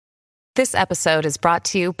This episode is brought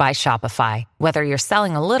to you by Shopify. Whether you're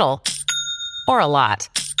selling a little or a lot,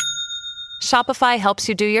 Shopify helps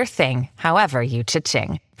you do your thing, however you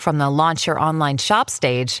cha-ching. From the launch your online shop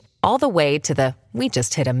stage, all the way to the we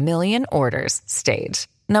just hit 1 million orders stage.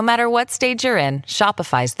 No matter what stage you're in,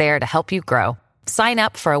 Shopify's there to help you grow. Sign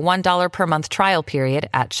up for a $1 per month trial period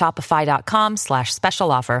at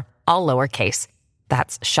shopify.com/special offer, all lowercase.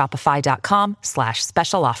 That's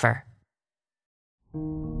shopify.com/special offer.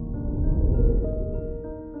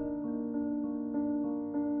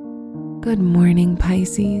 Good morning,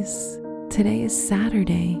 Pisces. Today is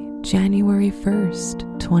Saturday, January 1st,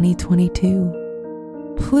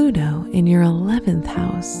 2022. Pluto in your 11th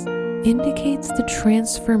house indicates the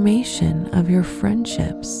transformation of your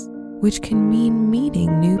friendships, which can mean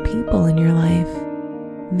meeting new people in your life.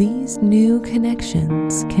 These new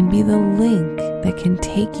connections can be the link that can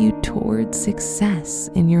take you towards success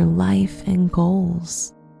in your life and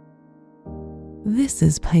goals. This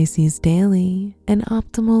is Pisces Daily, an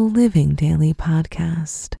optimal living daily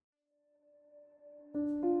podcast.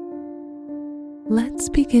 Let's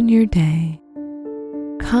begin your day.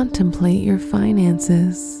 Contemplate your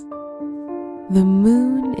finances. The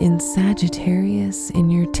moon in Sagittarius in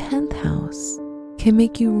your 10th house can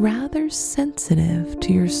make you rather sensitive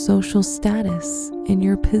to your social status and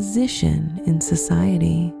your position in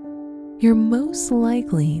society. You're most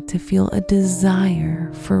likely to feel a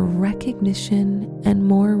desire for recognition and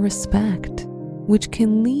more respect, which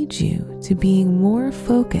can lead you to being more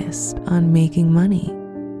focused on making money.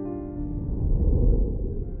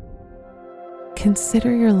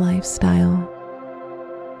 Consider your lifestyle.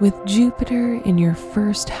 With Jupiter in your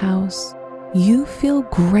first house, you feel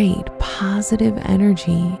great positive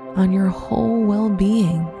energy on your whole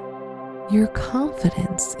well-being. Your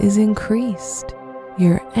confidence is increased.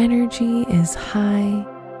 Your energy is high,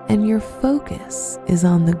 and your focus is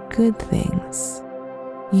on the good things.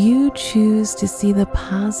 You choose to see the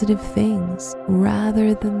positive things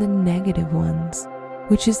rather than the negative ones,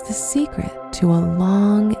 which is the secret to a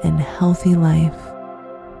long and healthy life.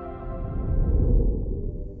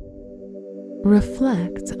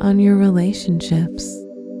 Reflect on your relationships.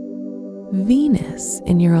 Venus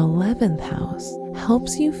in your 11th house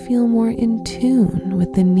helps you feel more in tune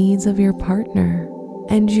with the needs of your partner,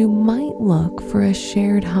 and you might look for a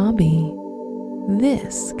shared hobby.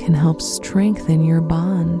 This can help strengthen your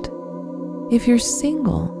bond. If you're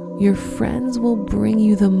single, your friends will bring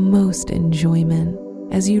you the most enjoyment,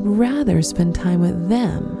 as you'd rather spend time with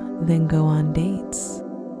them than go on dates.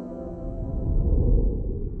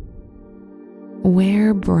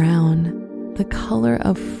 Wear brown, the color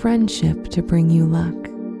of friendship, to bring you luck.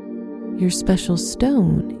 Your special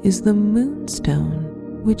stone is the moonstone,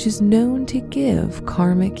 which is known to give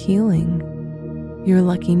karmic healing. Your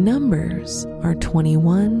lucky numbers are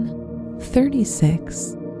 21,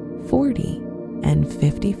 36, 40, and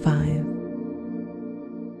 55.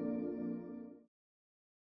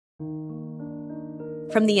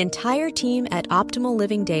 From the entire team at Optimal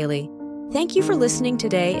Living Daily, thank you for listening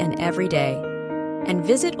today and every day. And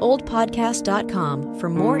visit oldpodcast.com for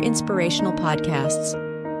more inspirational podcasts.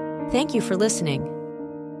 Thank you for listening.